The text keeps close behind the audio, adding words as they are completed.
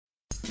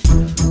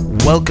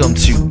Welcome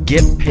to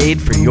Get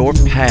Paid for Your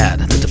Pad,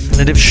 the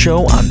definitive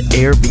show on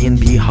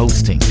Airbnb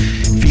hosting,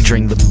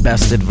 featuring the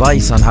best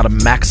advice on how to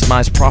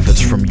maximize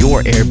profits from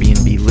your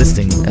Airbnb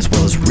listing, as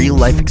well as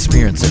real-life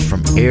experiences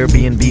from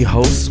Airbnb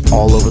hosts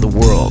all over the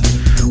world.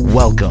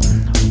 Welcome.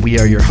 We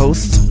are your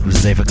hosts,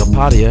 Josefa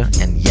Kapadia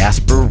and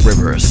Jasper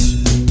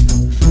Rivers.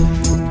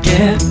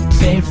 Get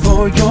paid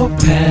for your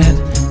pad.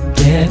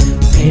 Get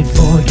paid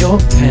for your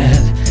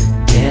pad.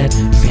 Get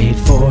paid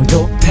for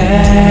your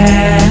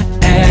pad.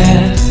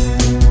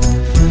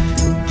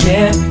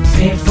 Get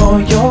paid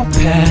for your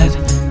pad.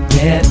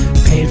 Get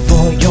paid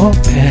for your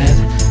pad.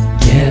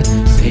 Get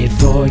paid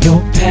for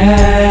your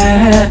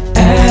pad.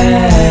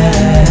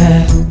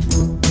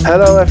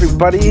 Hello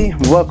everybody,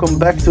 welcome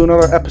back to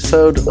another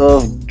episode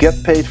of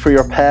Get Paid for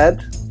Your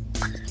Pad.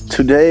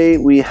 Today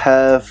we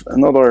have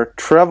another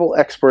travel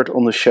expert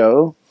on the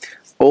show,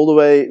 all the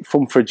way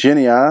from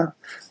Virginia.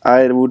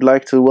 I would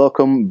like to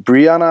welcome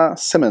Brianna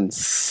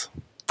Simmons.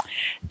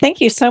 Thank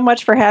you so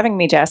much for having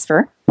me,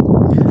 Jasper.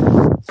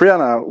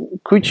 Brianna,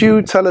 could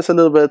you tell us a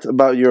little bit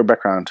about your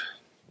background?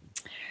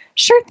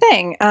 Sure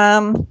thing.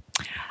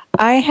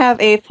 I have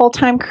a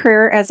full-time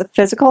career as a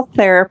physical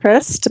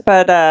therapist,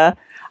 but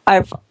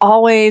I've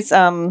always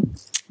been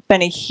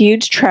a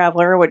huge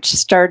traveler, which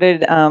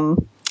started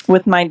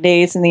with my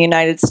days in the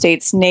United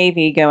States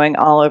Navy, going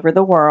all over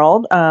the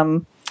world.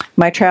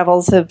 My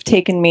travels have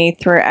taken me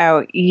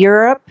throughout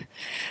Europe,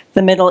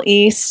 the Middle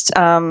East,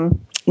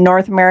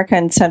 North America,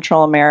 and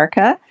Central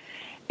America.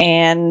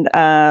 And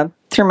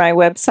through my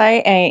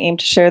website, I aim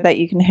to show that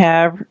you can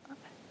have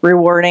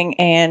rewarding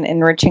and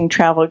enriching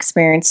travel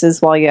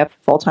experiences while you have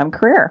a full-time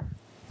career.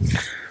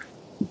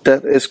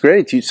 That is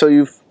great. So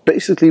you've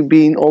basically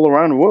been all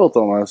around the world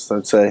almost,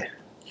 I'd say.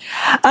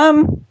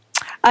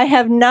 I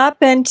have not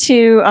been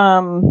to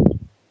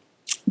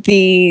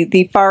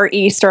the Far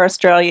East or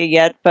Australia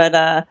yet,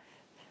 but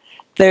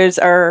those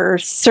are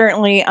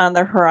certainly on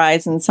the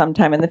horizon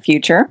sometime in the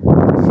future.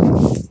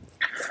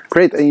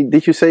 Great. And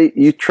did you say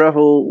you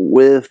travel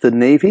with the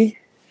Navy?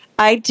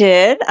 I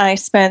did. I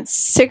spent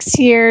 6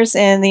 years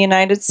in the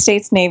United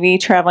States Navy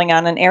traveling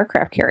on an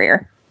aircraft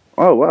carrier.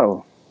 Oh,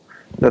 wow.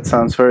 That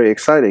sounds very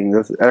exciting.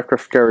 That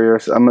aircraft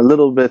carriers, I'm a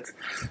little bit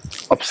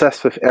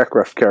obsessed with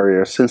aircraft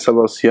carriers. Since I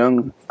was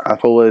young,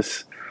 I've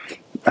always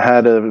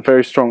had a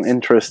very strong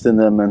interest in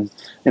them. And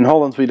in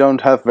Holland, we don't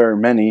have very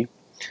many.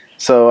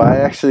 So I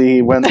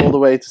actually went all the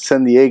way to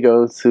San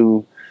Diego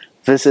to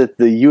visit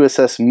the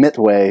USS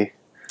Midway.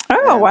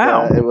 Oh, and,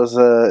 wow. It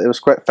was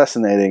quite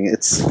fascinating.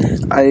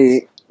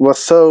 I was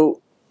so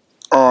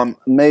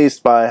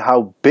amazed by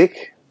how big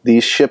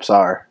these ships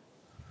are.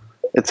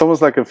 It's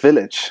almost like a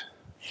village.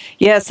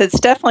 Yes, it's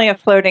definitely a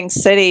floating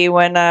city.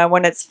 When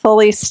it's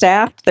fully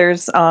staffed,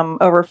 there's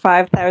over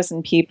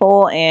 5,000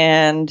 people,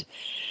 and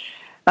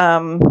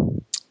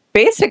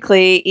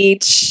basically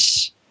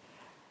each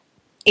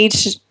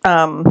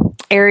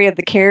area of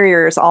the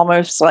carrier is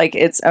almost like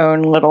its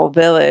own little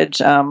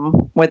village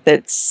with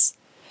its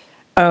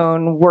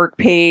own work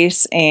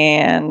pace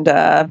and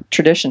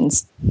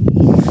traditions.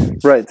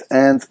 Right,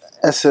 and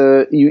as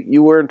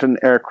you weren't an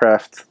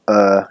aircraft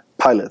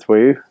pilot, were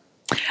you?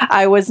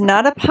 I was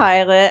not a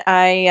pilot.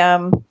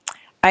 I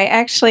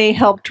actually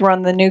helped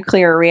run the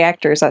nuclear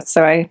reactors,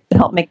 so I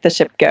helped make the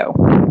ship go.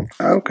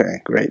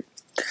 Okay, great.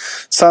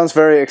 Sounds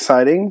very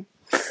exciting.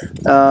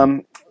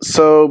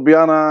 So,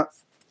 Brianna,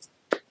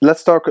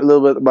 let's talk a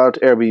little bit about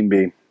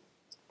Airbnb.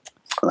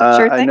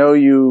 Sure thing. I know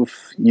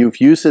you've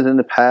used it in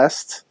the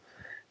past,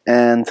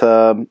 and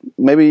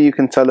maybe you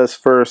can tell us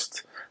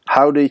first,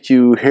 how did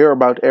you hear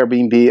about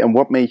Airbnb and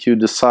what made you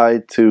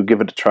decide to give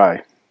it a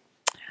try?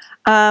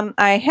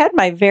 I had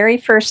my very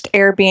first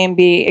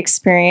Airbnb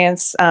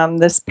experience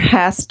this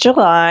past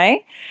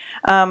July.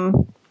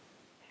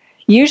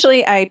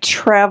 Usually I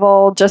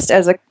travel just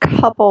as a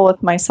couple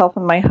with myself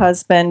and my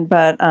husband,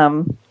 but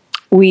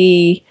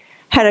we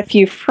had a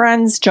few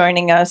friends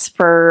joining us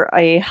for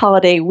a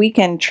holiday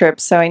weekend trip,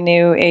 so I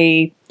knew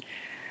a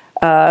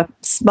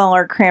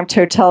smaller, cramped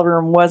hotel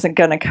room wasn't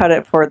going to cut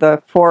it for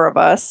the four of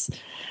us.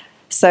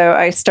 So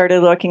I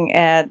started looking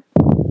at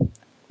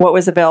what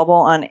was available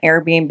on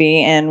Airbnb,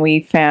 and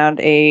we found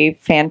a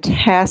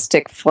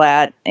fantastic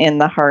flat in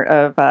the heart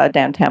of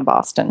downtown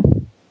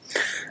Boston.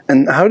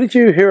 And how did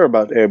you hear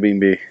about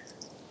Airbnb?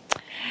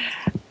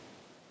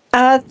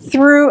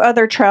 Through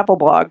other travel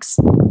blogs.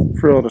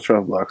 Through other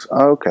travel blogs.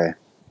 Oh, okay.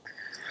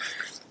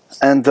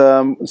 And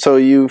so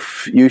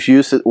you've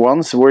used it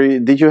once.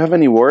 Did you have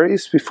any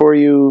worries before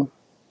you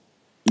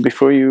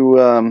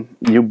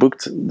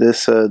booked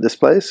this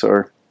place,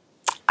 or?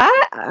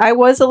 I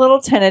was a little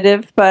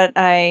tentative, but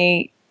our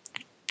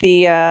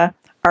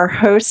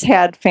hosts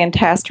had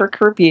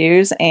fantastic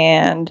reviews,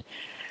 and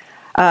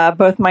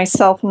both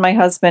myself and my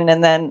husband,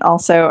 and then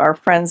also our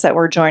friends that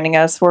were joining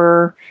us,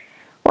 were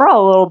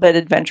all a little bit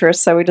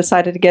adventurous, so we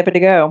decided to give it a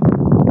go.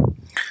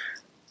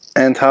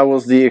 And how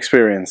was the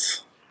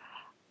experience?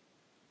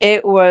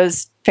 It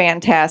was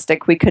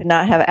fantastic. We could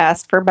not have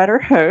asked for better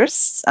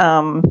hosts.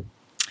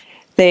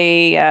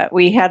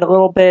 we had a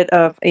little bit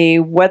of a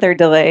weather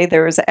delay.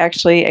 There was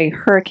actually a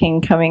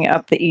hurricane coming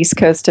up the east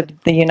coast of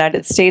the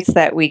United States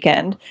that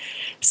weekend,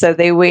 so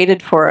they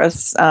waited for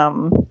us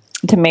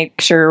to make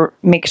sure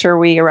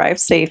we arrived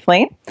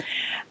safely.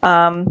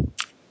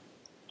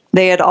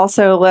 They had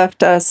also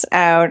left us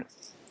out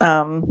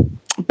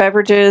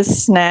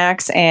beverages,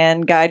 snacks,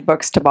 and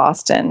guidebooks to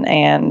Boston,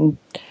 and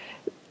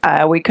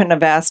we couldn't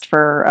have asked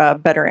for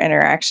better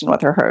interaction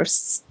with our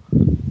hosts.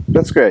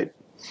 That's great.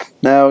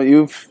 Now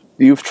you've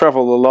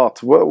traveled a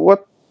lot.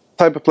 What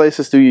type of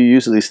places do you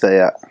usually stay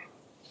at?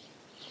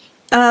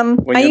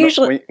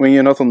 When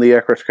you're not on the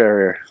aircraft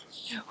carrier.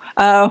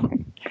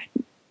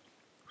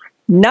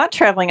 Not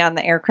traveling on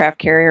the aircraft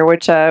carrier,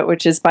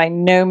 which is by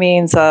no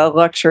means a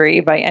luxury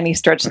by any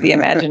stretch of the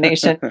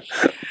imagination.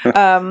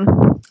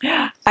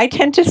 I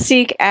tend to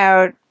seek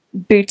out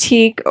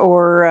boutique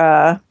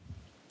or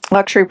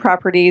luxury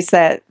properties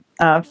that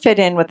fit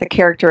in with the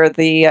character of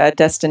the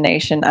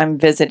destination I'm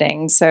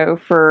visiting. So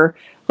for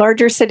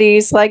larger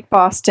cities like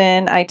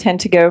Boston, I tend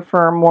to go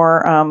for a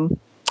more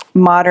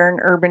modern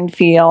urban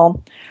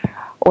feel.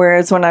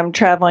 Whereas when I'm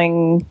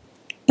traveling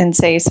in,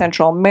 say,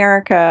 Central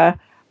America,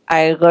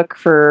 I look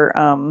for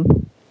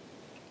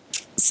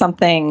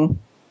something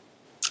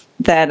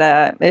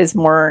that is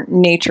more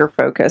nature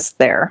focused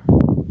there.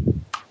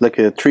 Like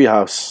a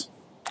treehouse.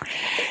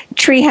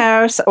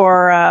 Treehouse,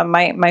 or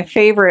my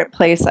favorite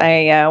place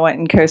I went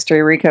in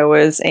Costa Rica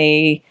was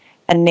a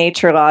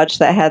nature lodge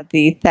that had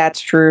the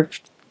thatched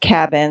roof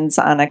cabins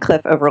on a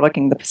cliff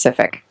overlooking the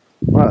Pacific.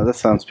 Wow, that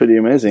sounds pretty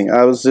amazing.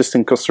 I was just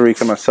in Costa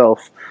Rica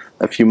myself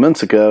a few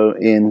months ago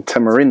in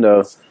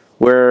Tamarindo.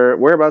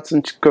 Whereabouts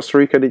in Costa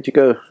Rica did you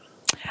go?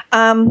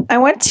 I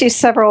went to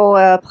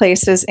several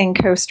places in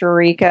Costa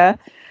Rica.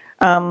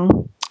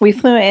 We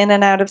flew in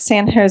and out of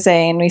San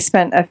Jose, and we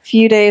spent a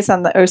few days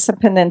on the Osa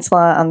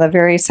Peninsula on the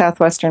very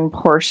southwestern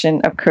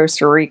portion of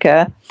Costa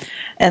Rica.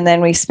 And then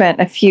we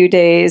spent a few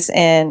days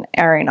in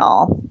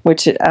Arenal,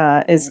 which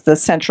is the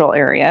central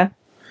area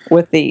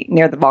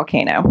near the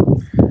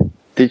volcano.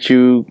 Did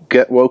you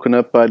get woken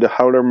up by the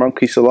howler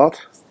monkeys a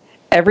lot?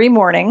 Every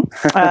morning.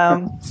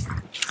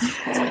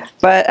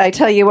 But I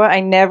tell you what, I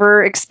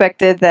never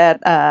expected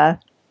that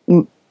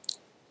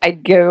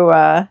I'd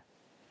go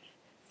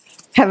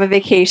have a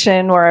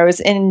vacation where I was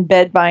in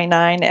bed by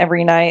 9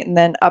 every night and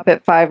then up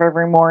at 5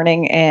 every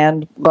morning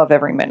and love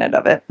every minute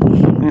of it.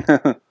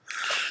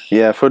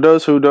 Yeah, for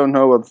those who don't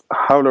know what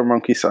howler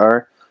monkeys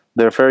are,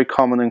 they're very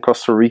common in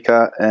Costa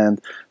Rica, and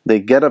they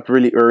get up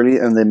really early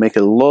and they make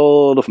a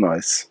lot of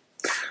noise.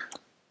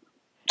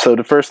 So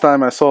the first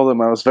time I saw them,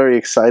 I was very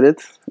excited,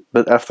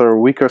 but after a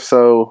week or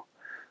so,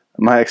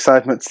 my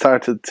excitement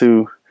started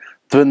to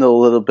dwindle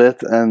a little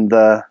bit, and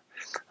I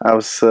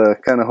was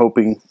kind of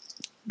hoping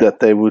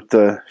that they would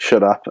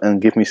shut up and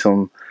give me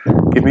some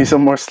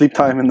more sleep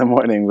time in the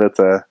morning. But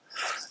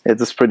it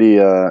was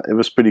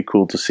pretty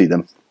cool to see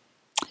them.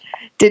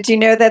 Did you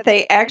know that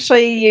they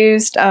actually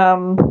used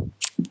the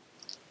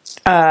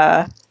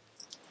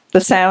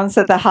sounds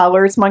that the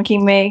howler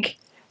monkeys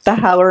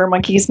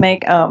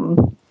make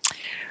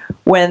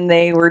when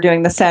they were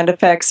doing the sound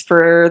effects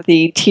for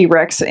the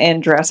T-Rex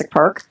in Jurassic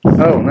Park?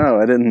 Oh no,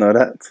 I didn't know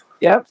that.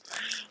 Yep.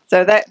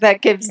 So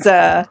that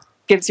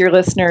gives your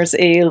listeners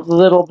a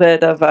little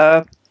bit of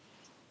a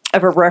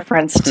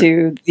reference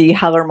to the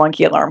howler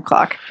monkey alarm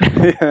clock.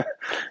 Yeah,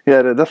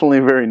 they're definitely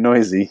very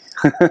noisy.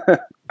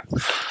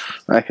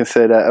 I can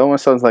say that. It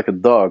almost sounds like a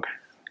dog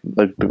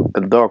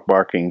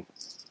barking.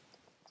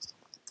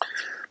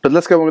 But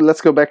let's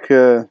go back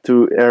to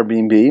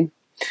Airbnb.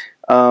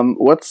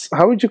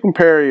 How would you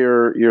compare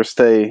your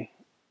stay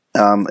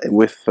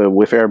with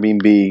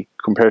Airbnb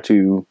compared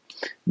to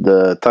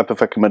the type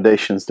of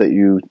accommodations that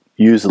you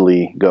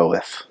usually go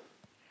with?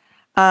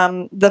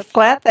 The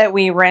flat that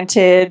we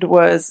rented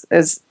was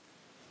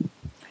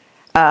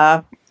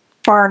far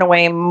and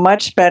away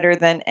much better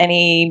than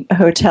any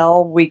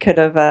hotel we could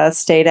have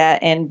stayed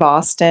at in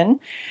Boston.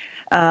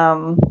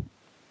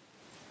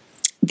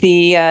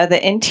 The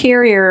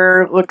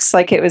interior looks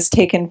like it was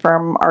taken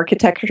from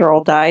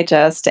Architectural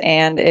Digest,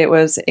 and it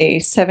was a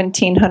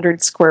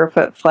 1,700 square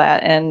foot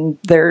flat, and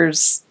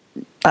there's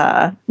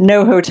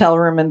no hotel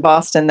room in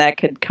Boston that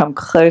could come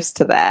close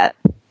to that.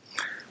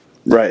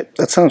 Right,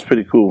 that sounds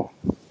pretty cool.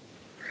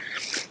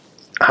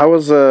 How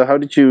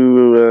did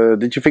you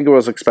think it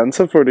was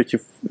expensive, or did you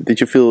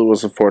feel it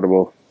was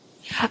affordable?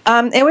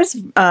 It was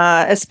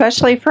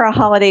especially for a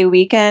holiday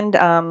weekend.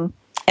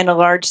 In a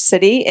large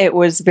city, it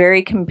was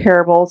very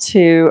comparable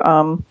to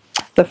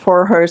the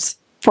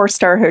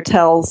four-star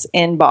hotels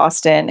in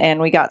Boston, and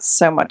we got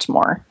so much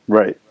more.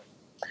 Right,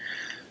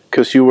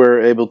 because you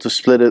were able to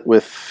split it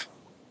with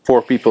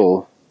 4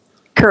 people.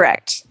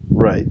 Correct.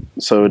 Right,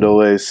 so it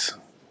always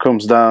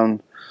comes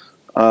down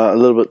a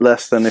little bit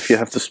less than if you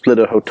have to split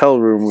a hotel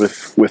room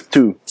with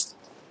 2.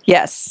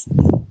 Yes.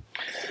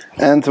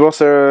 And was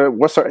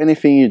there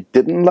anything you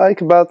didn't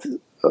like about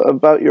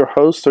your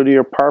host or the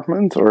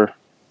apartment, or?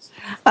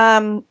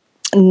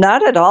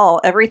 Not at all.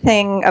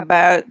 Everything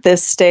about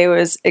this stay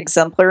was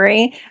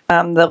exemplary.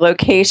 The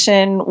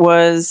location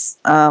was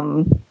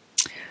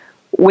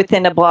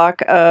within a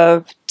block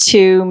of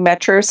 2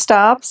 metro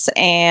stops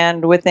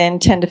and within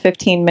 10 to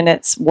 15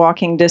 minutes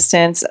walking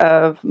distance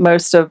of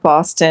most of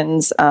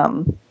Boston's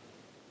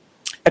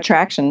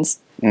attractions.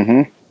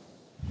 Mm-hmm.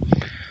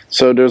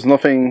 So there's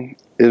nothing,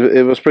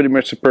 it was pretty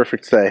much a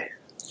perfect stay.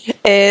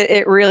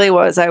 It really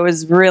was. I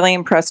was really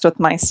impressed with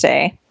my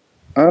stay.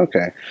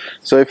 Okay.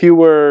 So if you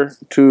were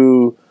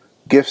to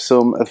give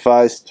some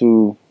advice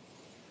to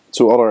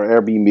other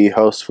Airbnb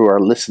hosts who are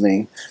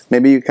listening,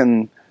 maybe you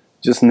can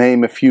just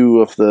name a few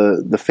of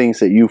the things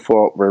that you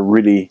thought were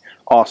really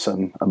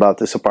awesome about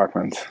this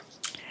apartment.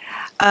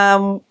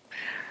 Well,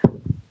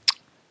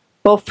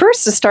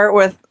 first to start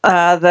with,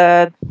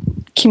 the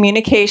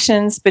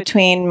communications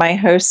between my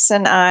hosts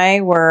and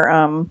I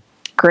were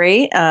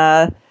great.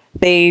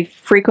 They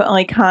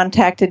frequently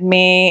contacted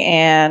me,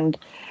 and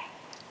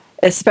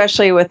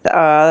especially with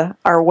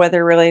our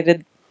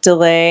weather-related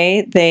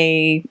delay,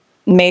 they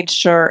made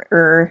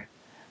sure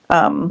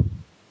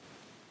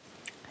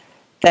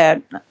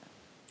that,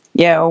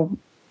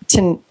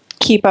 to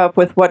keep up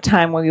with what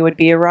time we would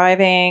be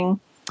arriving.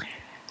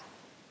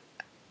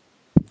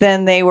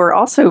 Then they were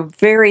also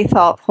very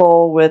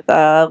thoughtful with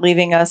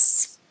leaving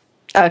us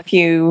a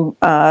few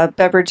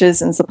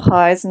beverages and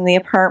supplies in the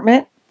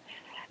apartment,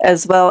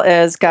 as well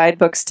as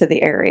guidebooks to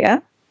the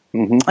area.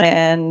 Mm-hmm.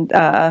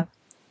 And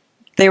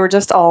they were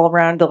just all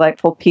around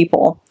delightful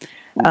people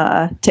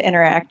to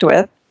interact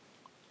with.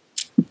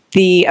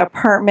 The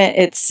apartment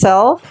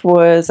itself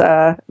was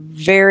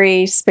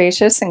very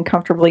spacious and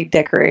comfortably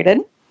decorated.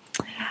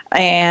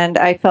 And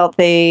I felt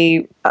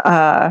they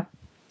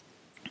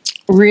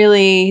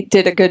really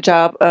did a good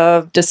job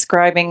of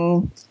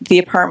describing the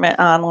apartment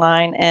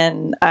online,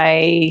 and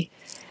I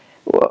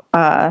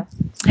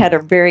had a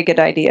very good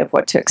idea of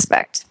what to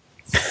expect.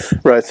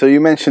 Right, so you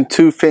mentioned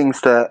 2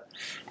 things that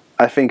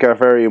I think are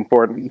very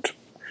important.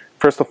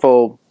 First of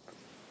all,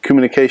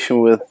 communication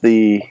with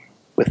the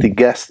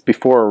guest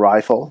before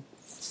arrival.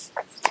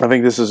 I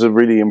think this is a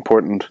really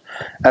important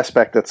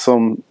aspect that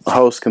some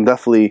hosts can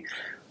definitely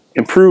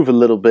improve a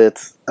little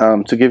bit.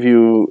 To give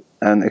you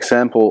an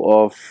example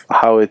of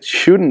how it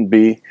shouldn't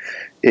be,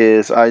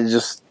 is I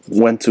just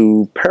went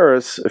to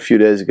Paris a few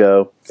days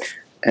ago,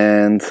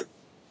 and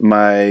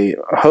my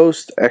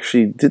host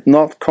actually did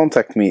not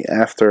contact me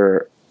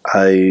after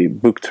I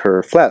booked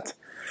her flat.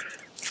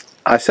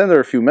 I sent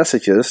her a few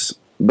messages,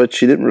 but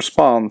she didn't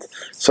respond.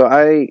 So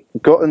I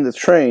got in the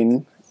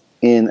train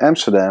in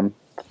Amsterdam,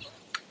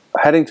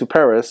 heading to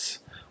Paris,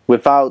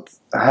 without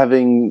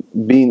having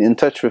been in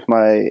touch with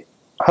my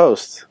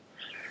host,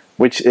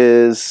 which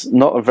is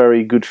not a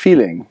very good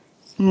feeling.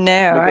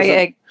 No,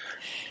 I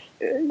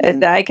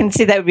can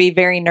see that would be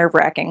very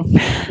nerve-wracking.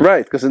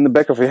 Right, because in the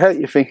back of your head,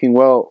 you're thinking,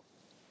 well,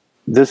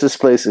 does this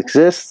place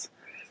exist?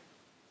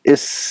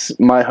 Is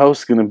my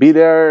host going to be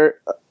there?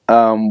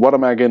 What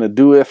am I going to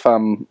do if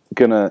I'm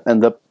going to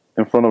end up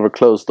in front of a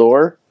closed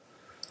door?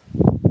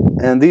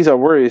 And these are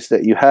worries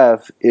that you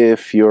have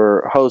if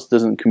your host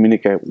doesn't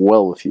communicate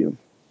well with you.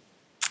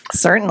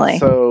 Certainly.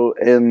 So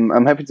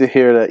I'm happy to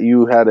hear that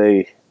you had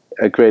a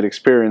great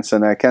experience,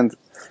 and I can't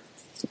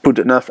put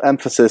enough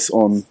emphasis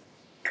on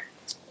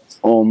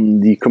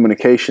the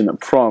communication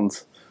up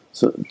front.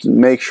 So to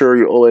make sure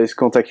you always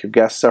contact your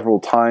guests several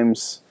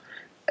times.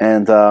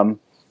 And I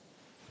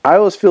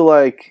always feel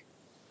like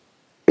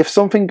if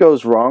something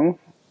goes wrong,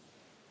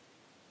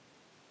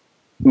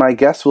 my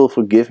guests will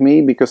forgive me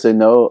because they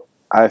know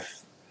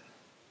I've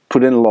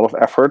put in a lot of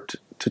effort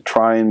to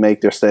try and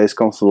make their stay as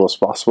comfortable as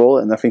possible.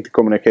 And I think the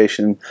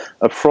communication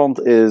up front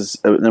is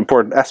an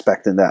important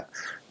aspect in that.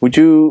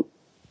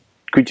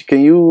 Can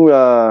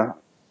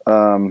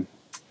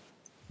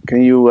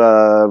you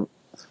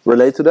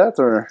relate to that,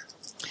 or?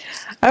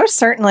 Oh,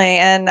 certainly.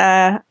 And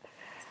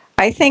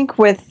I think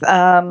with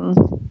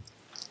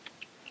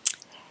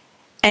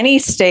any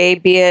stay,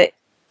 be it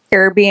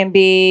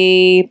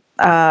Airbnb,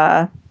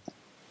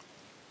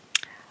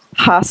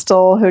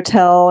 hostel,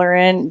 hotel, or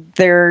inn,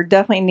 there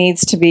definitely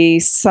needs to be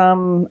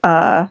some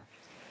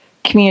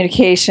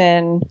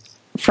communication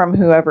from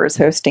whoever is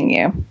hosting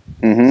you.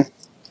 Mm-hmm.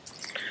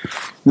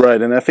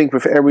 Right, and I think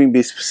with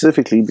Airbnb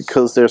specifically,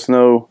 because there's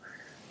no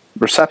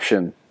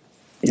reception.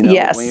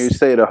 Yes. When you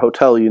stay at a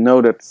hotel, you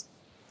know that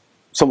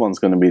someone's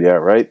going to be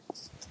there, right?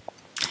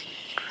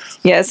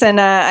 Yes, and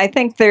I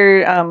think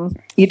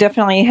you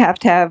definitely have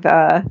to have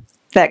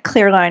that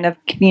clear line of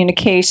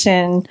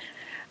communication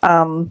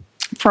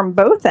from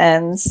both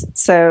ends,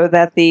 so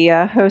that the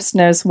host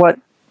knows what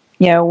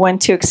when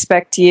to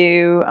expect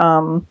you,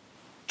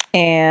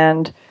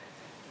 and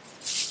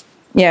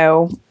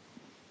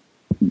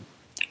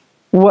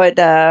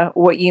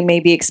what you may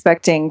be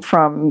expecting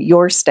from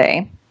your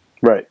stay.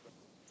 Right.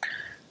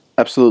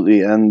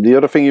 Absolutely. And the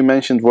other thing you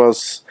mentioned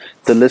was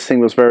the listing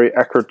was very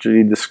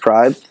accurately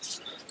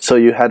described. So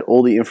you had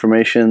all the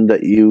information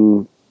that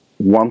you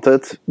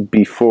wanted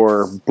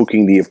before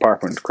booking the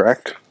apartment,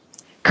 correct?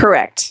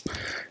 Correct.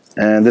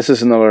 And this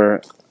is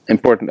another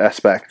important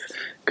aspect,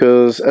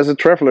 because as a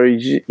traveler,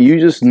 you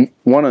just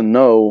want to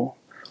know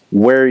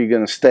where you're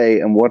going to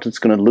stay and what it's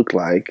going to look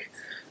like.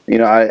 You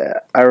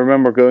know, I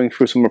remember going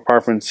through some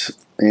apartments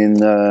on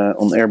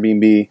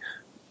Airbnb,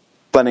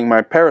 planning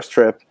my Paris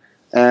trip,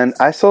 and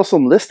I saw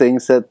some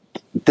listings that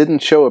didn't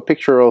show a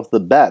picture of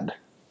the bed.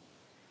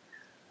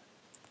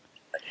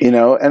 You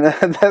know, and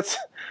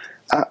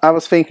I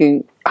was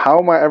thinking, how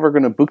am I ever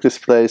going to book this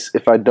place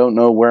if I don't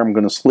know where I'm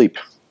going to sleep?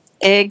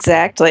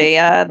 Exactly.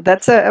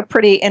 That's a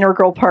pretty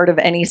integral part of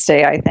any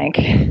stay, I think.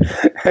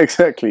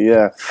 Exactly,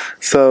 yeah.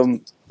 So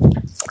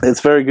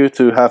it's very good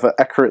to have an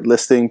accurate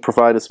listing,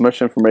 provide as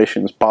much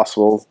information as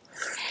possible,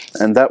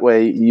 and that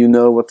way you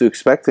know what to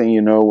expect and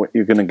you know what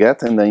you're going to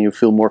get, and then you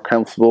feel more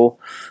comfortable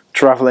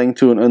traveling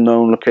to an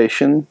unknown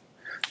location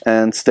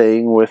and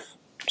staying with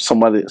some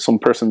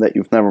person that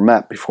you've never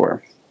met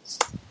before.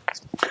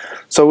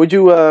 So would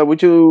you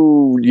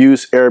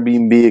use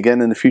Airbnb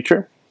again in the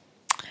future?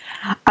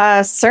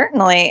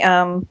 Certainly.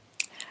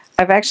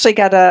 I've actually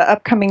got an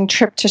upcoming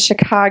trip to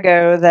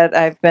Chicago that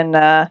I've been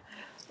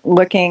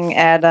looking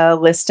at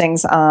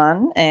listings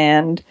on,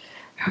 and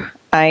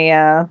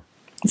I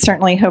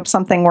certainly hope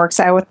something works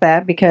out with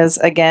that, because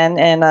again,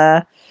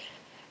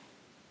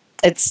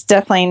 it's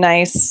definitely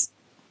nice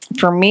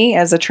for me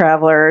as a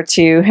traveler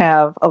to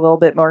have a little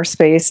bit more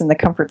space in the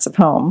comforts of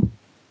home.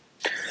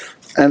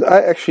 And I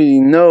actually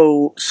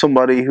know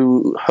somebody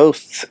who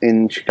hosts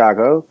in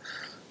Chicago.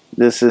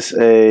 This is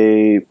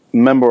a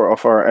member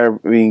of our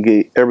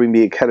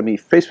Airbnb Academy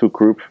Facebook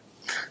group.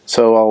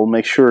 So I'll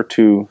make sure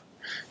to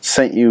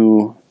send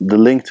you the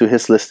link to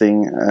his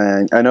listing.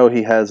 And I know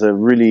he has a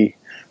really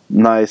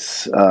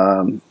nice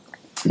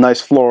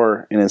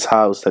floor in his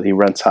house that he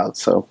rents out.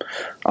 So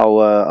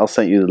I'll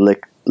send you the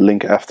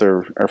link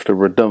after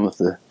we're done with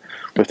the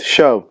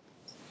show.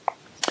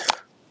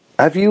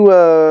 Have you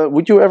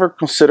would you ever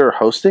consider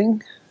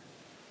hosting?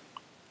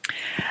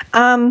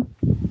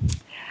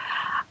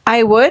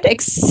 I would,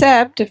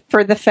 except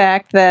for the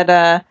fact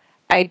that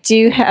I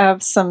do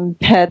have some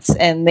pets,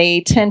 and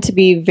they tend to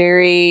be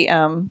very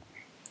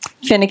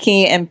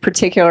finicky and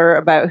particular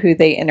about who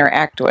they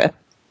interact with.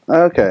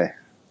 Okay.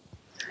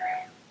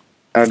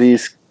 Are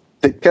these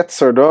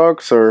cats or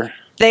dogs, or?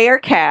 They are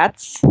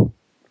cats.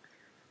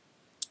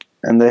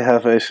 And they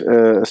have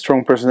a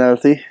strong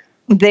personality?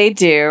 They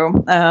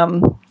do.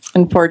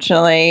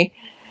 Unfortunately,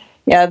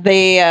 yeah,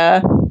 they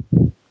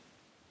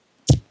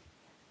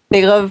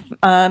love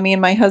me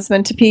and my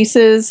husband to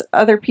pieces.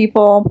 Other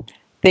people,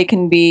 they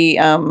can be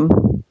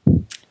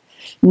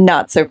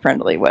not so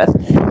friendly with.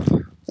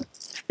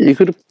 You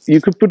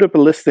could put up a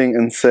listing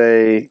and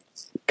say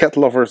cat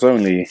lovers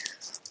only.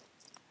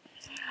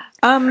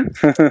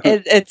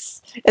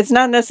 It's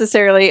not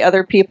necessarily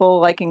other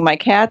people liking my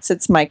cats.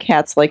 It's my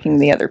cats liking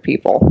the other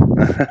people.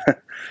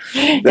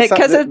 You make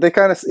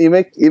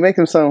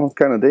them sound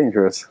kind of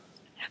dangerous.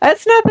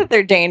 It's not that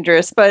they're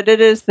dangerous, but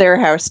it is their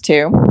house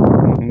too.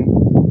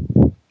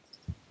 Mm-hmm.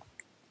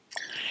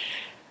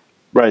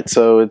 Right.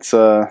 So it's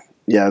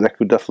that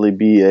could definitely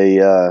be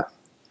a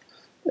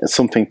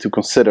something to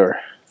consider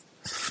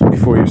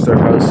before you start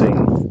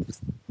hosting.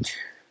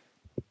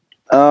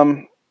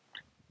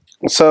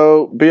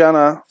 So,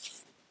 Brianna,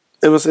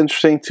 it was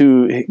interesting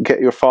to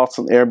get your thoughts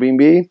on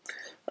Airbnb.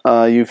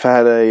 You've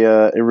had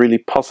a really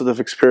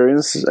positive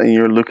experience, and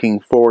you're looking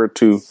forward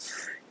to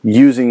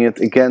using it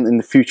again in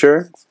the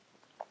future,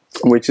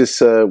 which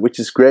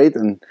is great.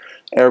 And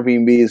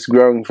Airbnb is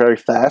growing very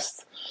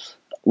fast.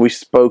 We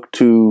spoke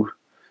to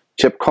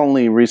Chip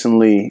Conley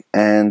recently,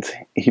 and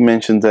he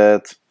mentioned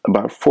that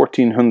about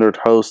 1,400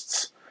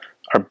 hosts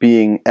are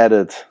being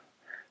added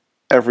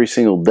every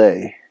single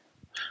day,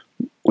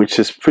 which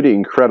is pretty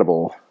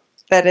incredible.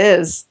 That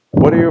is.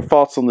 What are your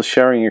thoughts on the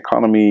sharing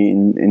economy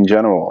in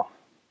general?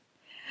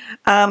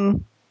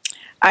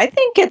 I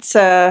think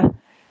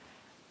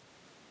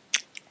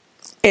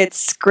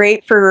it's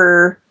great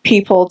for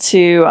people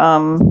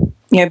to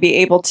be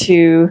able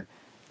to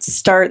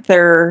start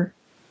their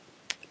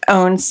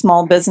own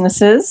small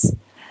businesses,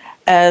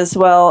 as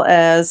well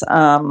as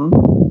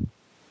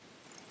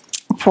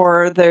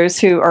for those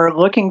who are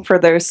looking for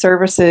those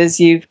services.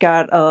 You've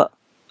got a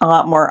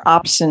lot more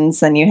options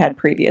than you had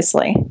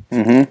previously.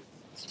 Mm-hmm.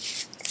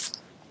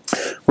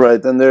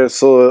 Right, and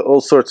there's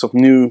all sorts of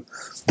new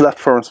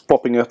platforms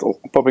popping up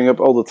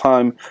all the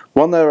time.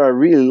 One that I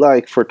really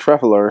like for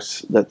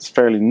travelers that's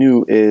fairly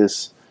new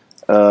is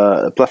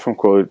a platform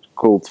called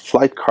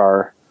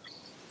Flightcar,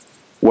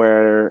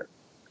 where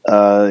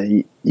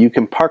you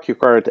can park your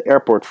car at the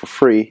airport for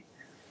free,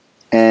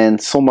 and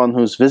someone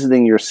who's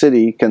visiting your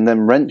city can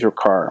then rent your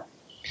car.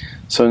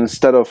 So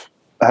instead of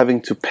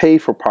having to pay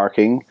for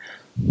parking,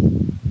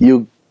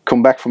 you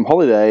come back from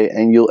holiday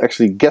and you'll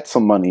actually get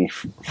some money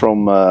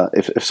from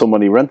if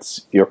somebody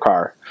rents your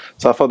car.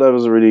 So I thought that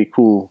was a really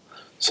cool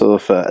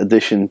sort of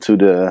addition to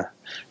the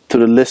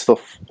list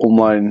of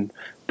online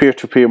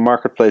peer-to-peer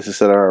marketplaces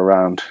that are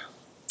around.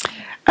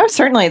 Oh,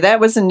 certainly. That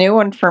was a new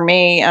one for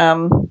me.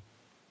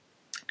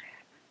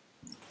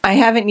 I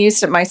haven't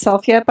used it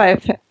myself yet,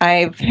 but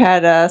I've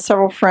had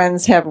several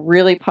friends have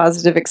really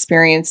positive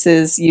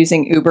experiences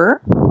using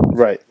Uber.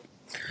 Right.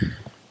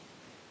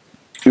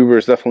 Uber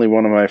is definitely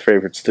one of my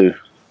favorites too.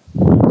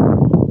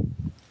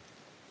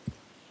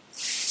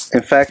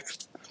 In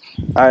fact,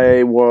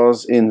 I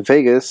was in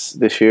Vegas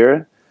this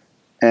year,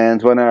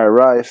 and when I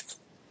arrived,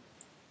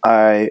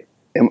 I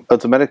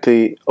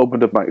automatically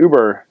opened up my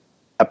Uber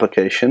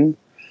application,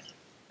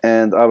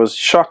 and I was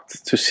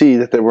shocked to see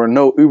that there were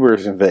no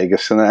Ubers in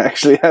Vegas, and I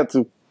actually had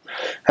to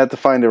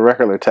find a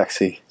regular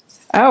taxi.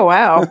 Oh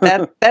wow,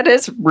 that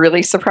is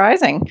really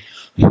surprising.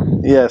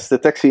 Yes, the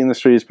taxi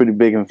industry is pretty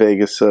big in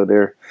Vegas, so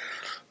they're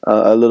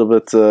a little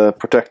bit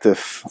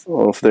protective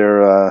of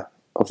their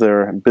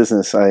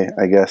business,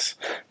 I guess.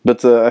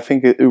 But I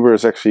think Uber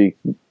is actually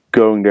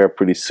going there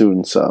pretty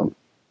soon, so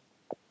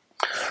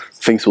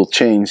things will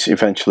change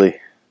eventually.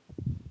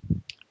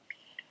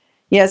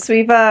 Yes,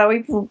 we've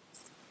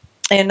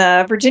in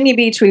Virginia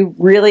Beach, we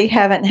really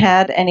haven't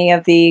had any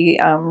of the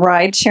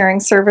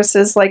ride-sharing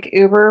services like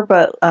Uber,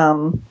 but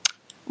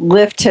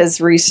Lyft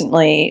has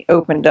recently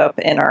opened up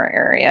in our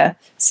area.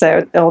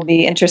 So it'll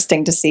be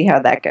interesting to see how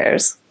that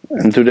goes.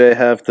 And do they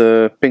have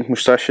the pink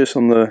mustaches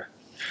on the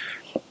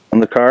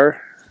car?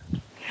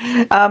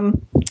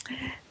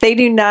 They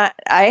do not.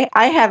 I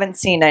haven't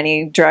seen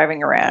any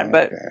driving around,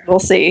 but we'll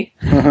see.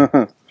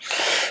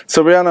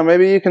 So, Brianna,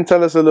 maybe you can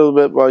tell us a little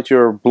bit about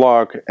your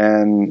blog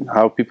and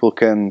how people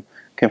can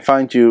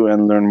find you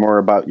and learn more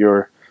about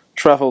your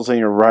travels and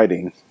your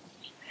writing.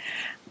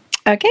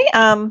 Okay.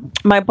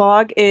 My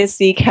blog is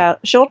The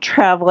Casual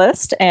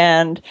Travelist,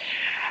 and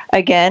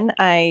again,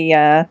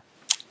 I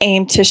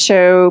aim to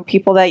show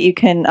people that you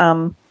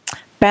can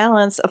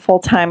balance a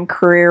full-time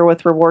career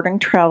with rewarding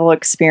travel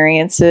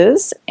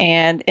experiences.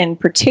 And in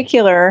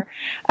particular,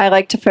 I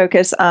like to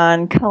focus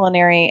on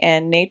culinary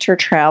and nature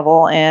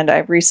travel. And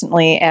I've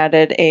recently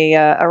added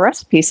a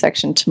recipe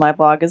section to my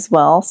blog as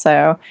well.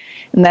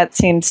 And that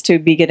seems to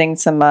be getting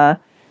some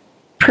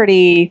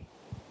pretty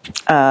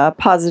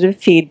positive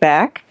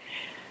feedback.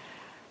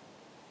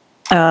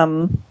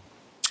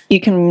 You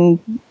can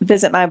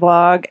visit my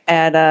blog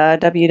at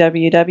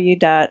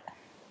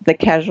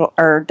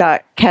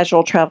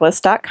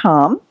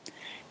www.casualtravelist.com,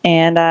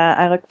 and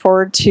I look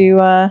forward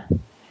to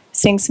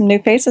seeing some new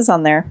faces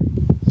on there.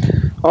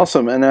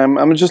 Awesome, and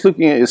I'm just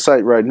looking at your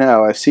site right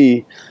now. I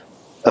see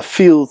a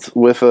field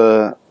with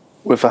a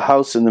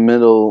house in the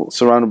middle,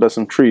 surrounded by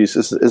some trees.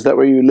 Is that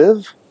where you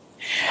live?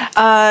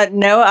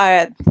 No,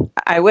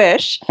 I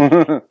wish.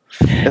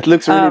 It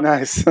looks really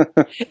nice.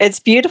 It's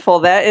beautiful.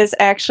 That is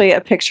actually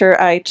a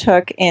picture I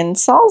took in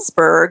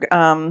Salzburg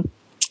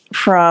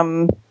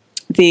from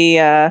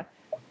the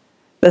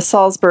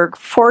Salzburg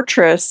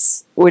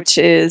Fortress, which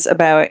is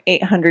about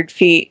 800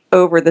 feet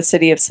over the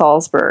city of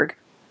Salzburg.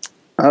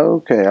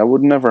 Okay, I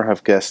would never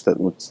have guessed that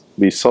would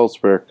be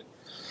Salzburg.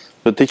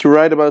 But did you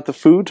write about the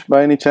food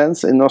by any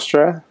chance in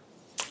Austria?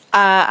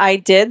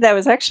 I did. That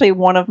was actually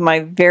one of my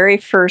very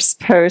first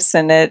posts,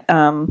 and it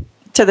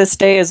to this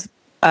day is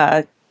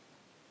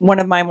one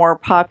of my more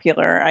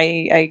popular.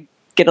 I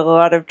get a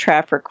lot of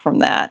traffic from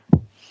that.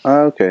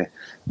 Okay,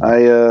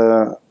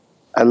 I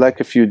like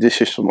a few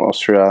dishes from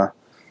Austria.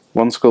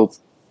 One's called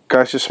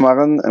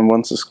Kaiserschmarren and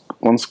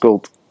one's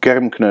called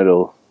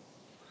Germknödel.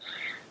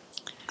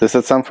 Does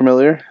that sound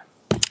familiar?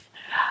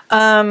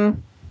 Tell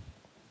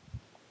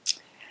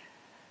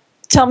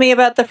me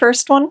about the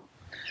first one.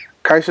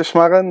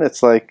 Kaiserschmarren,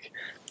 it's like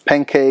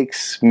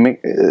pancakes,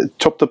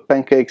 chopped up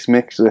pancakes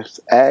mixed with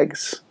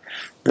eggs.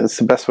 That's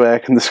the best way I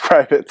can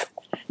describe it.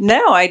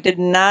 No, I did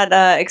not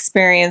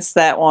experience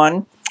that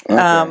one.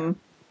 Okay.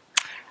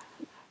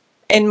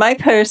 In my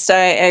post,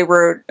 I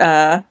wrote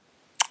a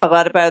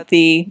lot about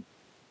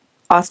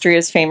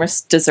Austria's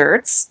famous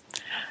desserts.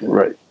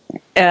 Right.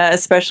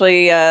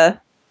 Especially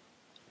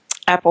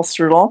apple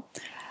strudel.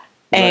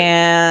 Right.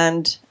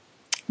 And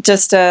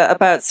just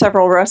about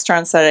several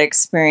restaurants that I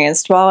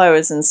experienced while I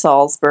was in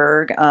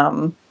Salzburg.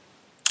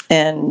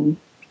 And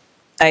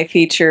I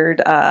featured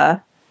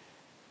the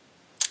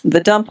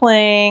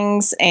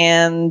dumplings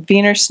and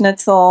Wiener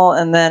Schnitzel,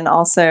 and then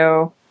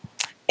also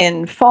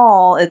in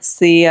fall, it's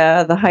the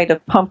height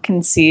of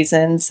pumpkin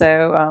season,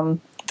 so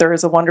there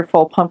was a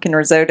wonderful pumpkin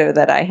risotto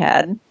that I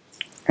had.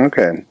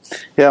 Okay.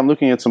 Yeah, I'm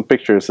looking at some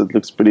pictures. It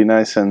looks pretty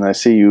nice, and I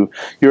see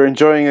you're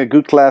enjoying a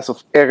good glass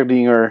of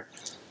Erdinger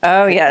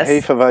Oh, yes.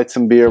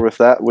 Hefeweizen beer with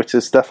that, which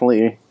is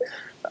definitely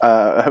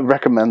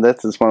recommended.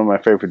 It's one of my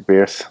favorite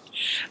beers.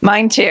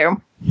 Mine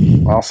too.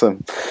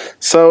 Awesome.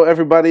 So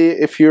everybody,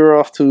 if you're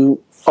off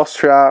to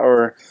Austria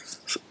or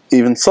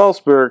even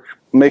Salzburg,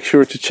 make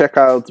sure to check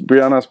out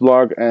Brianna's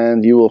blog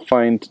and you will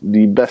find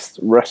the best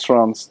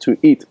restaurants to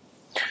eat.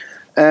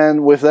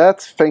 And with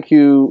that, thank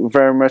you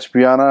very much,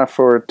 Brianna,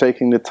 for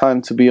taking the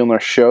time to be on our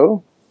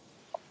show.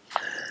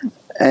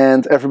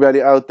 And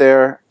everybody out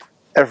there,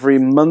 every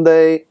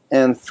Monday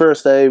and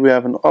Thursday we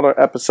have another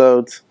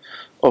episode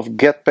of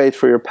Get Paid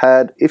for Your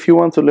Pad. If you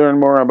want to learn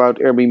more about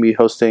Airbnb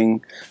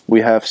hosting,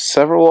 we have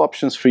several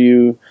options for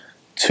you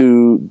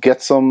to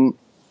get some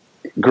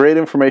great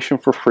information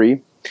for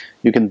free.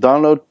 You can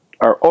download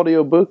our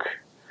audiobook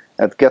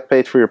at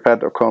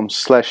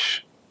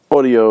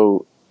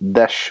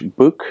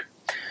getpaidforyourpad.com/audio-book.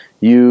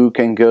 You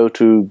can go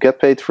to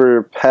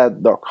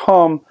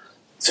getpaidforyourpad.com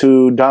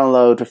to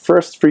download the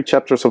first 3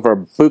 chapters of our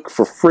book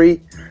for free.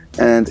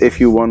 And if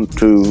you want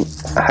to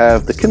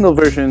have the Kindle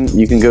version,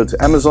 you can go to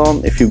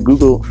Amazon. If you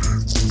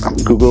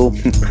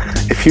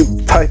if you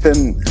type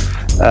in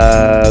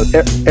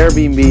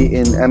Airbnb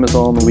in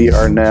Amazon, we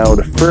are now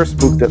the first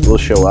book that will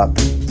show up.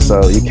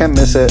 So you can't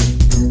miss it.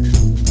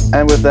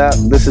 And with that,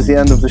 this is the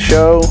end of the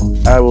show.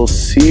 I will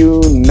see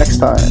you next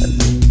time.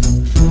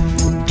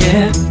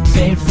 Get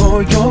paid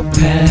for your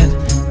pad.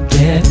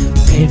 Get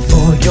paid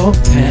for your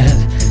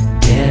pad.